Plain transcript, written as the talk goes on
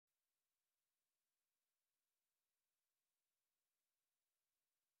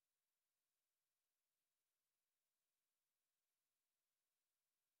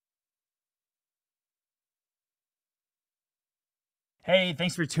Hey,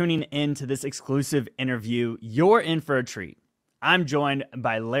 thanks for tuning in to this exclusive interview. You're in for a treat. I'm joined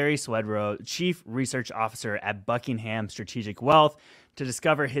by Larry Swedroe, Chief Research Officer at Buckingham Strategic Wealth, to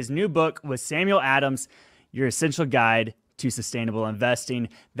discover his new book with Samuel Adams, Your Essential Guide to Sustainable Investing.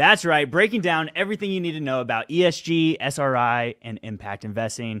 That's right, breaking down everything you need to know about ESG, SRI, and impact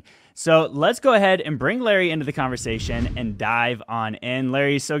investing. So let's go ahead and bring Larry into the conversation and dive on in.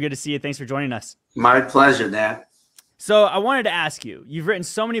 Larry, so good to see you. Thanks for joining us. My pleasure, Dan. So I wanted to ask you, you've written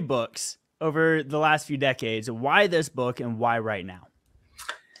so many books over the last few decades. Why this book and why right now?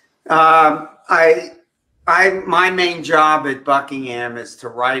 My main job at Buckingham is to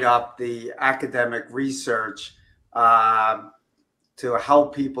write up the academic research to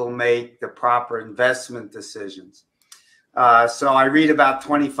help people make the proper investment decisions. So I read about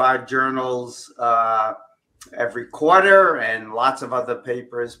 25 journals every quarter and lots of other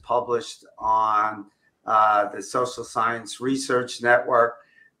papers published on the Social Science Research Network,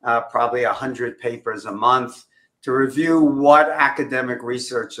 probably 100 papers a month to review what academic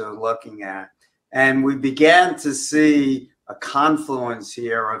research are looking at. And we began to see a confluence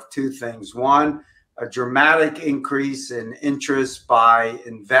here of two things. One, a dramatic increase in interest by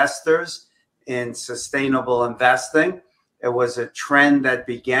investors in sustainable investing. It was a trend that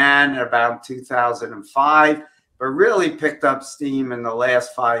began about 2005, but really picked up steam in the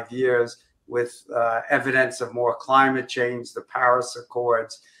last 5 years with evidence of more climate change, the Paris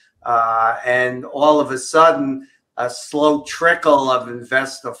Accords, and all of a sudden, a slow trickle of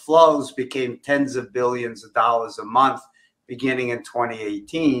investor flows became tens of billions of dollars a month beginning in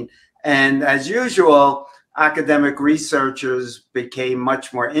 2018. And as usual, academic researchers became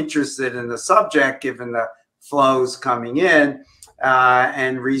much more interested in the subject given the flows coming in,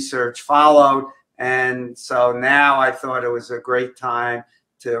 and research followed. And so now I thought it was a great time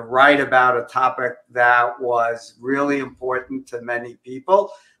to write about a topic that was really important to many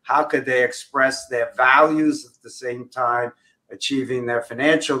people. How could they express their values at the same time achieving their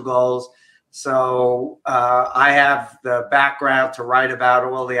financial goals? So I have the background to write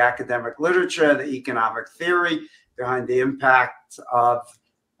about all the academic literature, the economic theory behind the impact of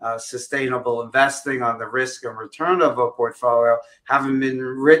sustainable investing on the risk and return of a portfolio, having been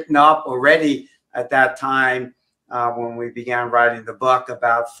written up already at that time when we began writing the book,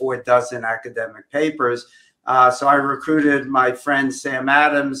 about 4 dozen academic papers. So I recruited my friend Sam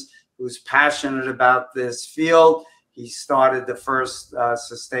Adams, who's passionate about this field. He started the first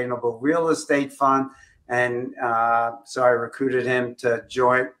sustainable real estate fund. And so I recruited him to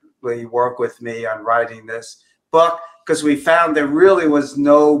jointly work with me on writing this book, because we found there really was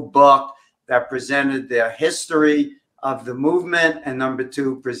no book that presented the history of the movement. And number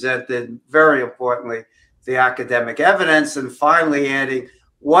two, presented, very importantly, the academic evidence, and finally adding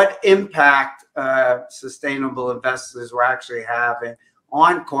what impact sustainable investors were actually having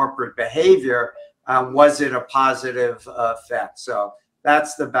on corporate behavior. Was it a positive effect? So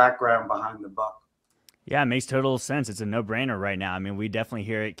that's the background behind the book. Yeah, it makes total sense. It's a no-brainer right now. I mean, we definitely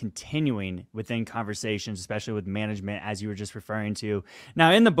hear it continuing within conversations, especially with management, as you were just referring to.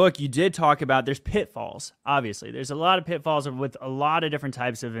 Now, in the book, you did talk about there's pitfalls. Obviously, there's a lot of pitfalls with a lot of different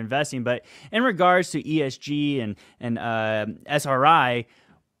types of investing. But in regards to ESG and SRI,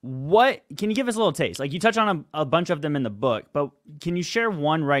 what can you give us a little taste? Like, you touch on a bunch of them in the book, but can you share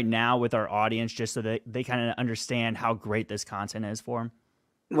one right now with our audience just so that they kind of understand how great this content is for them?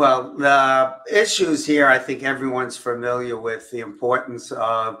 Well, the issues here, I think everyone's familiar with the importance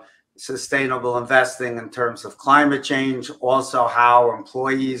of sustainable investing in terms of climate change, also how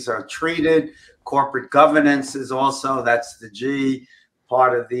employees are treated. Corporate governance is also, that's the G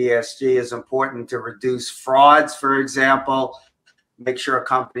part of the ESG, is important to reduce frauds, for example, make sure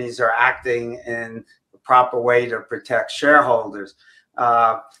companies are acting in the proper way to protect shareholders.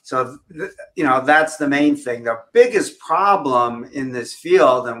 That's the main thing. The biggest problem in this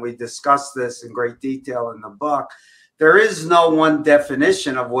field, and we discuss this in great detail in the book, there is no one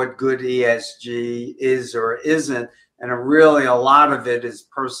definition of what good ESG is or isn't. And really a lot of it is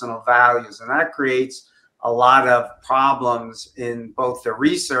personal values. And that creates a lot of problems in both the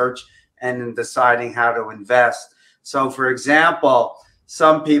research and in deciding how to invest. So for example,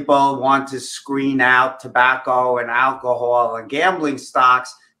 some people want to screen out tobacco and alcohol and gambling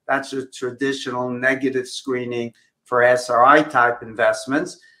stocks. That's a traditional negative screening for SRI type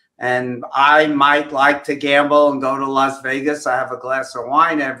investments. And I might like to gamble and go to Las Vegas. I have a glass of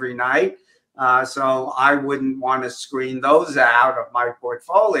wine every night. So I wouldn't want to screen those out of my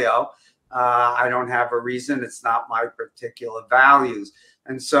portfolio. I don't have a reason. It's not my particular values.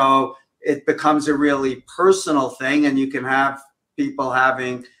 And so it becomes a really personal thing, and you can have people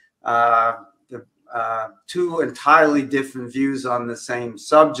having two entirely different views on the same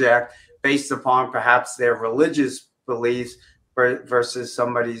subject based upon perhaps their religious beliefs versus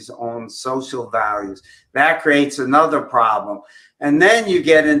somebody's own social values. That creates another problem. And then you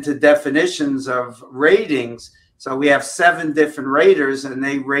get into definitions of ratings. So we have 7 different raters, and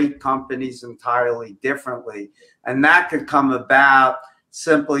they rate companies entirely differently. And that could come about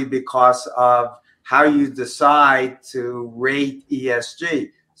simply because of how you decide to rate ESG.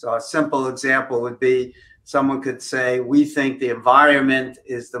 So a simple example would be someone could say, we think the environment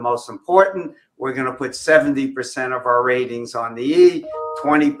is the most important. We're going to put 70% of our ratings on the E,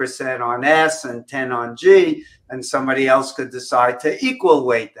 20% on S, and 10 on G. And somebody else could decide to equal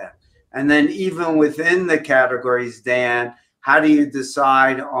weight them. And then even within the categories, Dan, how do you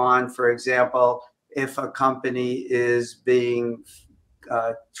decide on, for example, if a company is being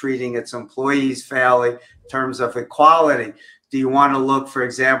treating its employees fairly in terms of equality? Do you want to look, for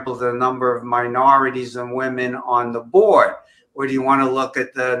example, the number of minorities and women on the board? Or do you want to look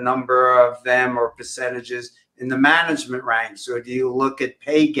at the number of them or percentages in the management ranks? Or do you look at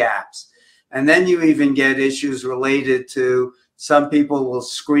pay gaps? And then you even get issues related to, some people will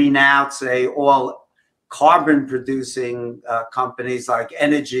screen out, say, all carbon producing companies like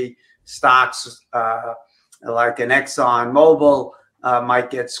energy stocks, like an Exxon Mobil might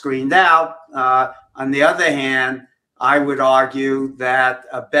get screened out. On the other hand, I would argue that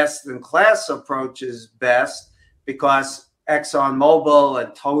a best-in-class approach is best, because ExxonMobil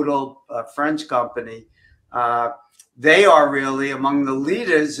and Total, a French company, they are really among the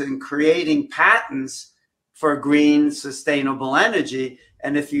leaders in creating patents for green, sustainable energy.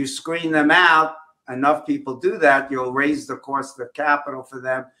 And if you screen them out, enough people do that, you'll raise the cost of capital for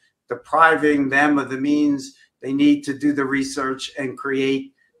them, depriving them of the means they need to do the research and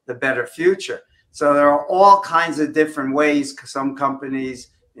create the better future. So there are all kinds of different ways. Some companies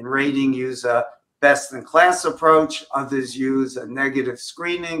in rating use a best-in-class approach, others use a negative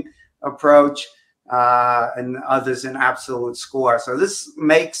screening approach, and others an absolute score. So this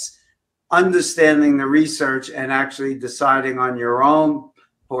makes understanding the research and actually deciding on your own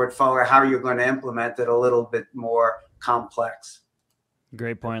portfolio how you're going to implement it a little bit more complex.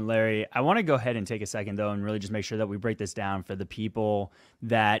 Great point, Larry. I want to go ahead and take a second, though, and really just make sure that we break this down for the people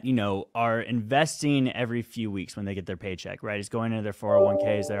that, you know, are investing every few weeks when they get their paycheck, right? It's going into their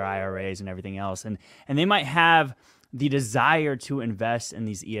 401ks, their IRAs, and everything else. And they might have the desire to invest in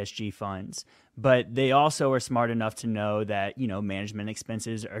these ESG funds, but they also are smart enough to know that, you know, management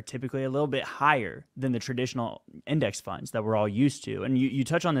expenses are typically a little bit higher than the traditional index funds that we're all used to. And you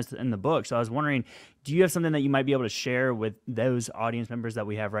touch on this in the book. So I was wondering, do you have something that you might be able to share with those audience members that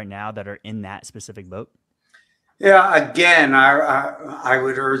we have right now that are in that specific boat? Yeah, again, I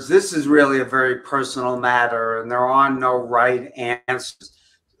would urge, this is really a very personal matter, and there are no right answers.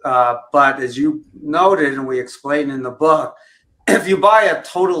 But as you noted, and we explained in the book, if you buy a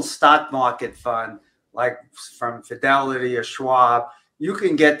total stock market fund, like from Fidelity or Schwab, you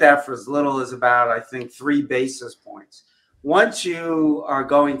can get that for as little as about, I think, 3 basis points. Once you are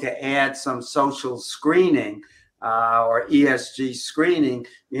going to add some social screening or ESG screening,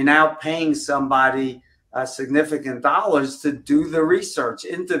 you're now paying somebody significant dollars to do the research,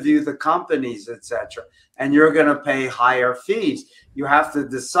 interview the companies, etc. And you're going to pay higher fees. You have to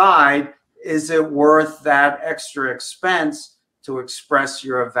decide, is it worth that extra expense to express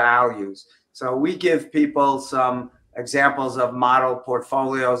your values? So we give people some examples of model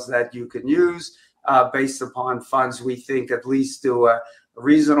portfolios that you can use based upon funds we think at least do a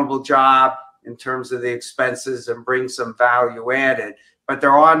reasonable job in terms of the expenses and bring some value added. But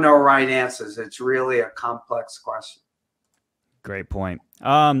there are no right answers. It's really a complex question. Great point.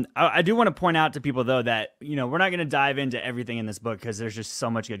 I do want to point out to people, though, that, you know, we're not going to dive into everything in this book because there's just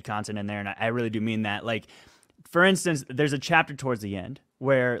so much good content in there. And I really do mean that. Like, for instance, there's a chapter towards the end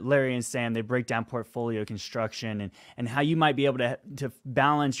where Larry and Sam, they break down portfolio construction and how you might be able to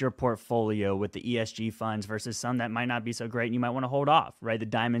balance your portfolio with the ESG funds versus some that might not be so great and you might want to hold off, right? The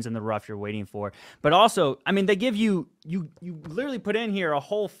diamonds in the rough you're waiting for. But also, I mean, they give you literally put in here a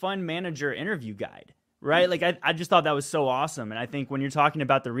whole fund manager interview guide, right? Like, I just thought that was so awesome. And I think when you're talking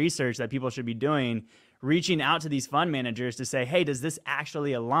about the research that people should be doing, reaching out to these fund managers to say, hey, does this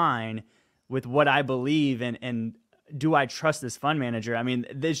actually align with what I believe and do I trust this fund manager? I mean,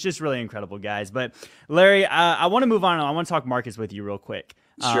 it's just really incredible, guys. But Larry, I want to move on. I want to talk markets with you real quick.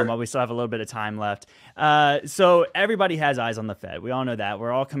 Sure. While we still have a little bit of time left. So everybody has eyes on the Fed. We all know that.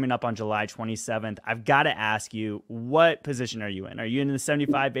 We're all coming up on July 27th. I've got to ask you, what position are you in? Are you in the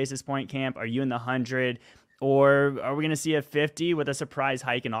 75 basis point camp? Are you in the 100? Or are we going to see a 50 with a surprise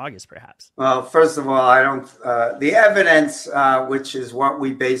hike in August, perhaps? Well, first of all, I don't. The evidence, which is what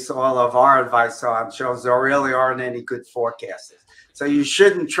we base all of our advice on, shows there really aren't any good forecasters. So you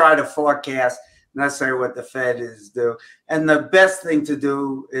shouldn't try to forecast necessarily what the Fed is doing. And the best thing to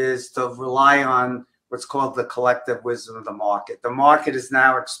do is to rely on what's called the collective wisdom of the market. The market is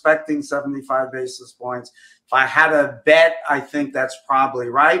now expecting 75 basis points. If I had a bet, I think that's probably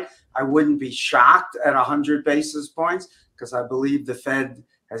right. I wouldn't be shocked at 100 basis points because I believe the Fed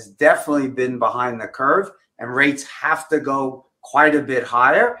has definitely been behind the curve and rates have to go quite a bit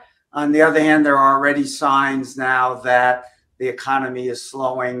higher. On the other hand, there are already signs now that the economy is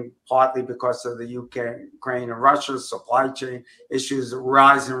slowing, partly because of the Ukraine and Russia supply chain issues,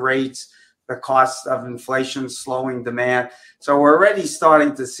 rise in rates, the cost of inflation, slowing demand. So we're already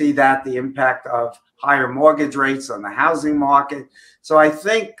starting to see that, the impact of higher mortgage rates on the housing market. So I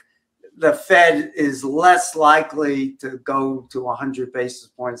think the Fed is less likely to go to 100 basis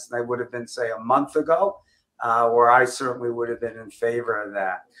points than they would have been, say, a month ago, where I certainly would have been in favor of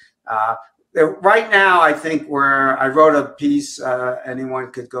that. Right now, I think I wrote a piece,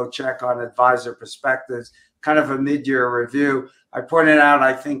 anyone could go check on Advisor Perspectives, kind of a mid-year review. I pointed out,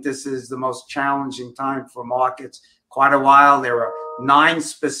 I think this is the most challenging time for markets quite a while. There are 9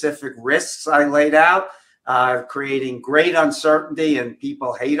 specific risks I laid out, creating great uncertainty, and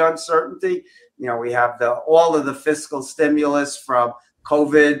people hate uncertainty. You know, we have all of the fiscal stimulus from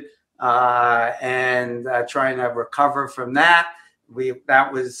COVID and trying to recover from that.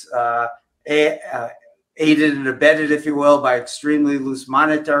 That was aided and abetted, if you will, by extremely loose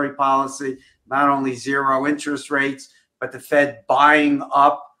monetary policy, not only zero interest rates, but the Fed buying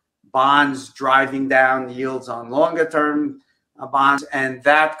up bonds, driving down yields on longer term bonds. And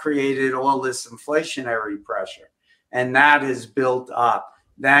that created all this inflationary pressure. And that is built up.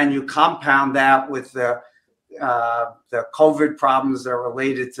 Then you compound that with the COVID problems that are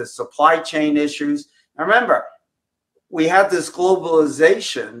related to supply chain issues. Now remember, we had this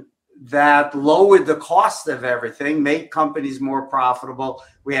globalization that lowered the cost of everything, made companies more profitable.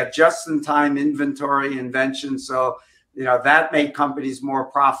 We had just-in-time inventory invention. So, you know, that made companies more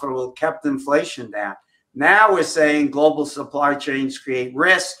profitable, kept inflation down. Now we're saying global supply chains create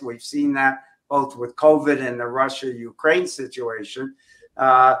risk. We've seen that both with COVID and the Russia-Ukraine situation.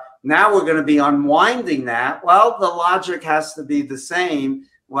 Now we're going to be unwinding that. Well, the logic has to be the same.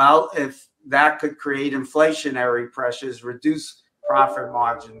 Well, if that could create inflationary pressures, reduce profit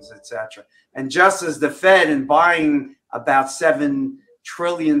margins, et cetera. And just as the Fed, in buying about $7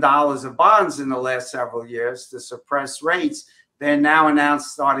 trillion of bonds in the last several years to suppress rates, they're now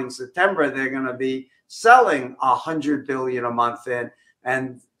announced starting September, they're going to be selling $100 billion a month in.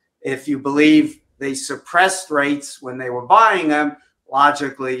 And if you believe they suppressed rates when they were buying them,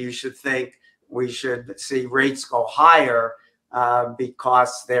 logically, you should think we should see rates go higher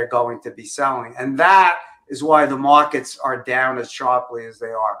because they're going to be selling. And that is why the markets are down as sharply as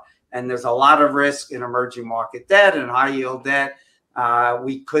they are. And there's a lot of risk in emerging market debt and high yield debt.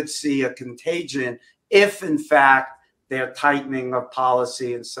 We could see a contagion if, in fact, their tightening of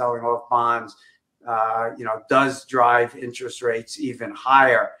policy and selling off bonds, does drive interest rates even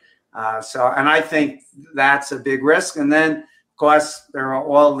higher. And I think that's a big risk. And then, of course, there are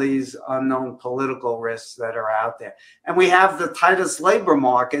all these unknown political risks that are out there. And we have the tightest labor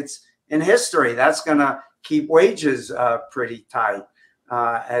markets in history. That's going to keep wages pretty tight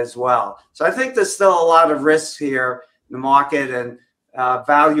as well. So I think there's still a lot of risks here in the market, and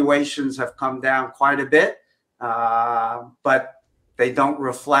valuations have come down quite a bit, but they don't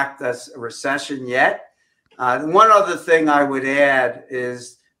reflect a recession yet. One other thing I would add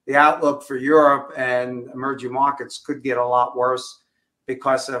is the outlook for Europe and emerging markets could get a lot worse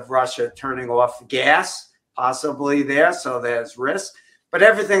because of Russia turning off gas, possibly there. So there's risk. But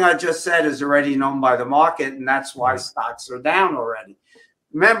everything I just said is already known by the market, and that's why stocks are down already.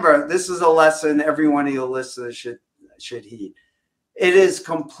 Remember, this is a lesson every one of your listeners should heed. It is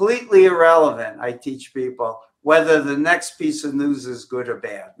completely irrelevant, I teach people, whether the next piece of news is good or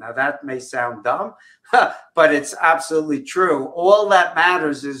bad. Now, that may sound dumb, but it's absolutely true. All that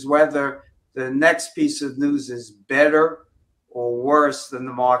matters is whether the next piece of news is better or worse than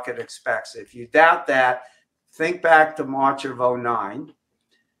the market expects. If you doubt that, think back to March of 2009.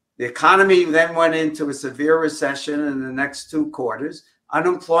 The economy then went into a severe recession in the next 2 quarters.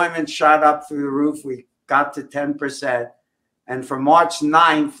 Unemployment shot up through the roof. We got to 10%. And from March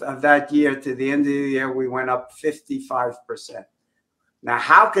 9th of that year to the end of the year, we went up 55%. Now,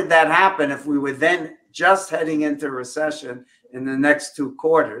 how could that happen if we were then just heading into recession in the next 2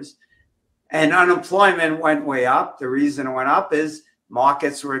 quarters? And unemployment went way up. The reason it went up is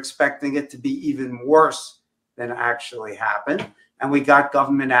markets were expecting it to be even worse than actually happened. And we got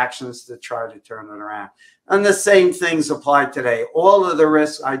government actions to try to turn it around. And the same things apply today. All of the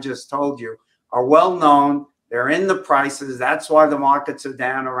risks I just told you are well known. They're in the prices. That's why the markets are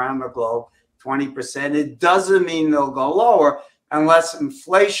down around the globe 20%. It doesn't mean they'll go lower unless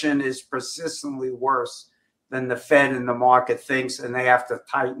inflation is persistently worse than the Fed and the market thinks, and they have to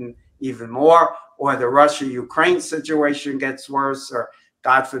tighten even more, or the Russia-Ukraine situation gets worse, or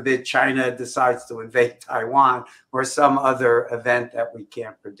God forbid, China decides to invade Taiwan, or some other event that we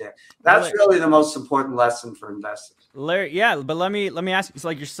can't predict. That's really the most important lesson for investors. Larry, yeah, but let me ask you. It's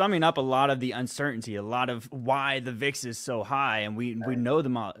like you're summing up a lot of the uncertainty, a lot of why the VIX is so high, and we know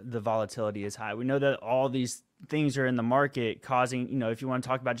the volatility is high. We know that all these things are in the market causing, you know, if you want to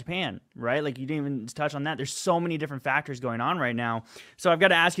talk about Japan, right? Like you didn't even touch on that. There's so many different factors going on right now. So I've got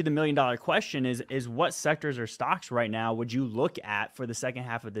to ask you the $1 million question: is what sectors or stocks right now would you look at for the second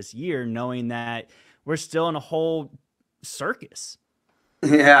half of this year, knowing that we're still in a whole circus?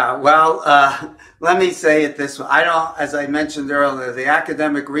 Yeah, well, let me say it this way. I don't, as I mentioned earlier, the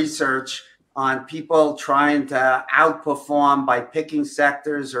academic research on people trying to outperform by picking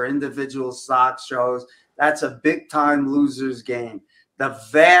sectors or individual stocks shows that's a big time loser's game. The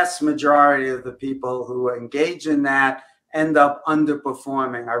vast majority of the people who engage in that end up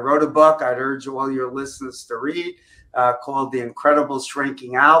underperforming. I wrote a book I'd urge all your listeners to read called The Incredible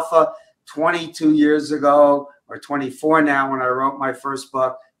Shrinking Alpha. 22 years ago, or 24 now, when I wrote my first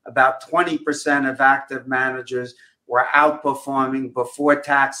book, about 20% of active managers were outperforming before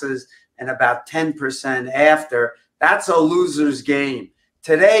taxes and about 10% after. That's a loser's game.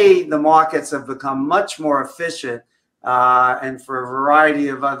 Today, the markets have become much more efficient, and for a variety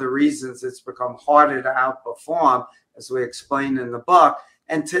of other reasons, it's become harder to outperform, as we explain in the book.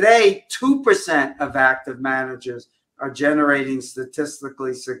 And today, 2% of active managers are generating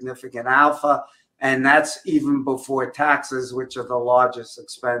statistically significant alpha, and that's even before taxes, which are the largest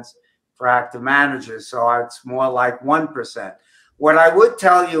expense for active managers. So it's more like 1%. What I would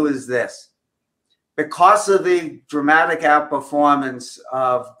tell you is this: because of the dramatic outperformance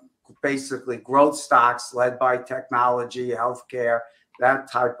of basically growth stocks led by technology, healthcare,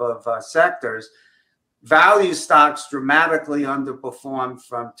 that type of sectors, value stocks dramatically underperformed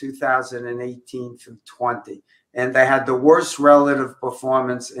from 2018 through 20. And they had the worst relative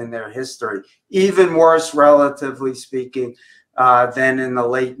performance in their history, even worse, relatively speaking, than in the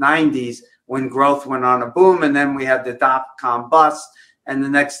late 90s when growth went on a boom. And then we had the dot-com bust. And the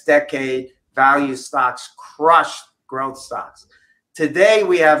next decade, value stocks crushed growth stocks. Today,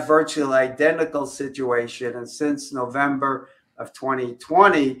 we have virtually identical situation. And since November of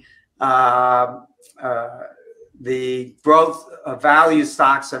 2020, the growth of value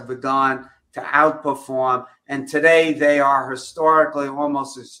stocks have begun to outperform. And today they are historically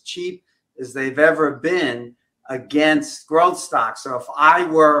almost as cheap as they've ever been against growth stocks. So if I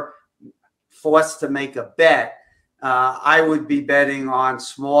were forced to make a bet, I would be betting on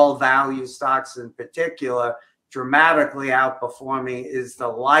small value stocks in particular. Dramatically outperforming is the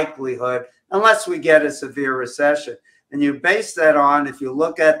likelihood, unless we get a severe recession. And you base that on, if you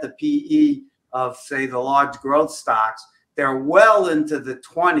look at the PE of, say, the large growth stocks, they're well into the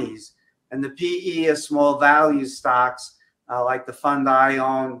 20s. And the PE of small value stocks, like the fund I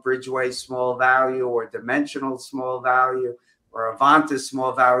own, Bridgeway Small Value or Dimensional Small Value or Avantis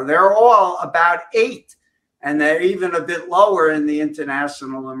Small Value, they're all about 8. And they're even a bit lower in the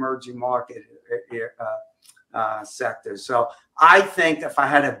international emerging market sector. So I think if I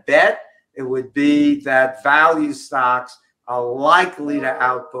had a bet, it would be that value stocks are likely to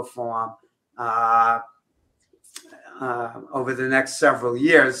outperform over the next several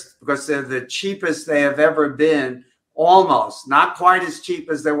years, because they're the cheapest they have ever been, almost, not quite as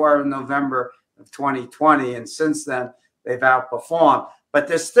cheap as they were in November of 2020. And since then, they've outperformed, but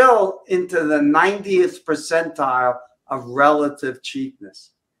they're still into the 90th percentile of relative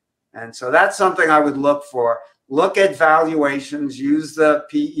cheapness. And so that's something I would look for. Look at valuations, use the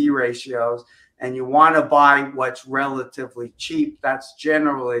PE ratios, and you want to buy what's relatively cheap. That's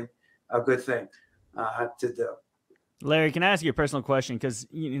generally a good thing to do. Larry, can I ask you a personal question? Because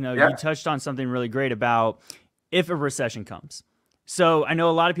you touched on something really great about if a recession comes. So I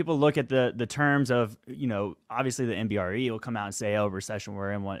know a lot of people look at the terms of, obviously the NBRE will come out and say, oh, recession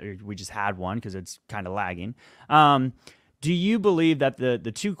we're in one, we just had one because it's kind of lagging. Do you believe that the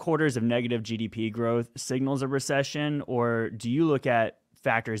 2 quarters of negative GDP growth signals a recession, or do you look at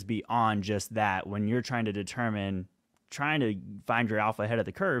factors beyond just that when you're trying to find your alpha ahead of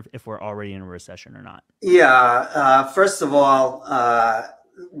the curve if we're already in a recession or not? Yeah. First of all,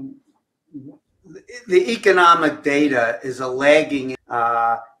 the economic data is a lagging.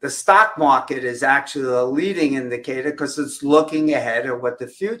 The stock market is actually a leading indicator because it's looking ahead at what the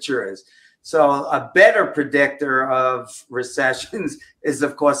future is. So a better predictor of recessions is,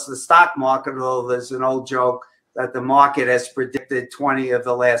 of course, the stock market. Although there's an old joke that the market has predicted 20 of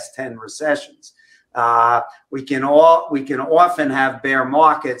the last 10 recessions. We can often have bear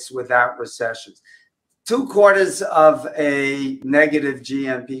markets without recessions. 2/4 of a negative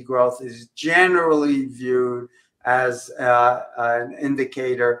GNP growth is generally viewed as an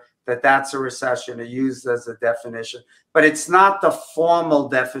indicator that that's a recession, or used as a definition. But it's not the formal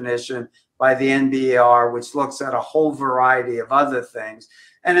definition by the NBER, which looks at a whole variety of other things.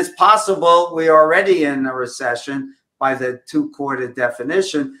 And it's possible we're already in a recession by the 2/4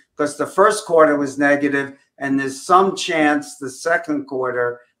 definition, because the first quarter was negative, and there's some chance the second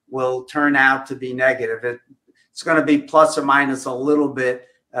quarter will turn out to be negative. It's going to be plus or minus a little bit,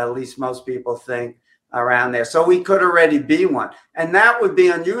 at least most people think, around there. So we could already be one. And that would be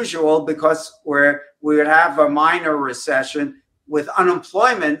unusual because we would have a minor recession with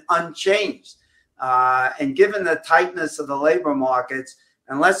unemployment unchanged. And given the tightness of the labor markets,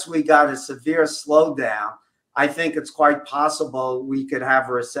 unless we got a severe slowdown, I think it's quite possible we could have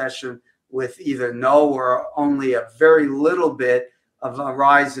a recession with either no or only a very little bit of a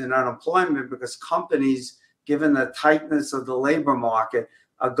rise in unemployment, because companies, given the tightness of the labor market,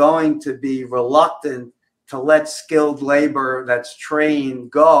 are going to be reluctant to let skilled labor that's trained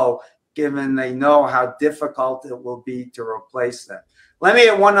go, given they know how difficult it will be to replace them. Let me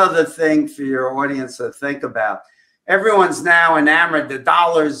add one other thing for your audience to think about. Everyone's now enamored. The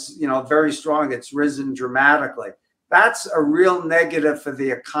dollar's, very strong. It's risen dramatically. That's a real negative for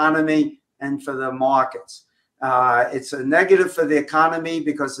the economy and for the markets. It's a negative for the economy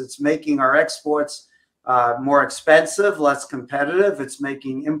because it's making our exports more expensive, less competitive. It's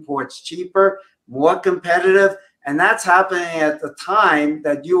making imports cheaper, more competitive. And that's happening at the time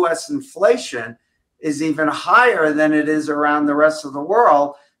that U.S. inflation is even higher than it is around the rest of the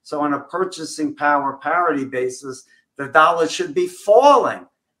world. So on a purchasing power parity basis, the dollar should be falling,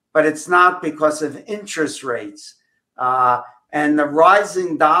 but it's not because of interest rates. And the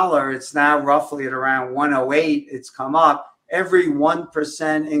rising dollar, it's now roughly at around 108. It's come up. Every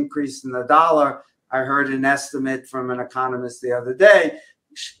 1% increase in the dollar, I heard an estimate from an economist the other day,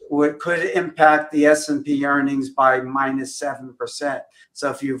 could impact the S&P earnings by -7%. So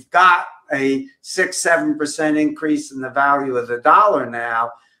if you've got a 6-7% increase in the value of the dollar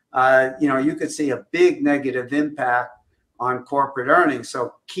now, you could see a big negative impact on corporate earnings.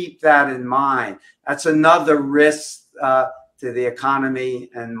 So keep that in mind. That's another risk to the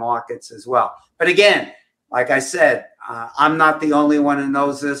economy and markets as well. But again, like I said, I'm not the only one who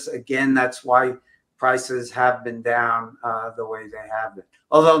knows this. Again, that's why prices have been down the way they have been,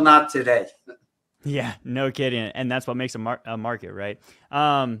 although not today. Yeah, no kidding. And that's what makes a market, right?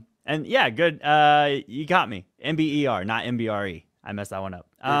 And yeah, good. You got me. MBER, not MBRE. I messed that one up.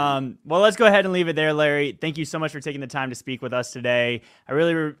 Well, let's go ahead and leave it there, Larry. Thank you so much for taking the time to speak with us today. I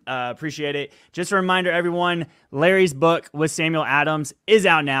really appreciate it. Just a reminder, everyone, Larry's book with Samuel Adams is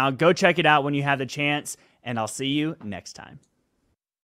out now. Go check it out when you have the chance, and I'll see you next time.